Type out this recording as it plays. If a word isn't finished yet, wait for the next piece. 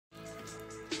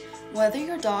Whether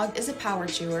your dog is a power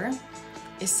chewer,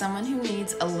 is someone who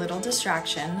needs a little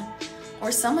distraction,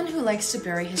 or someone who likes to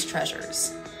bury his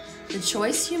treasures, the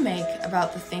choice you make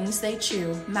about the things they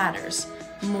chew matters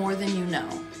more than you know.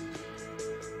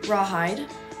 Rawhide,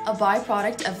 a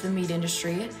byproduct of the meat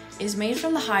industry, is made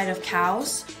from the hide of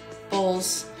cows,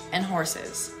 bulls, and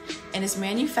horses, and is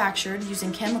manufactured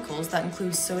using chemicals that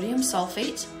include sodium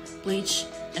sulfate, bleach,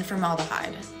 and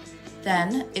formaldehyde.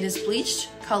 Then, it is bleached,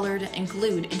 colored, and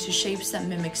glued into shapes that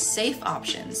mimic safe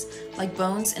options, like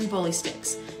bones and bully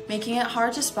sticks, making it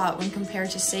hard to spot when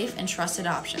compared to safe and trusted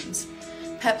options.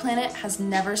 Pet Planet has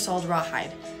never sold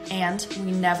Rawhide, and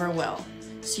we never will.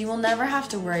 So you will never have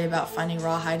to worry about finding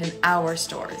Rawhide in our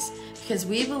stores, because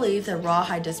we believe that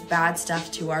Rawhide does bad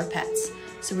stuff to our pets,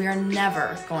 so we are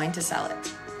never going to sell it.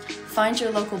 Find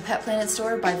your local Pet Planet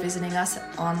store by visiting us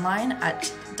online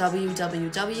at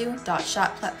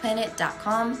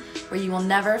www.shoppetplanet.com, where you will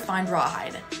never find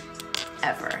Rawhide.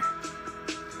 Ever.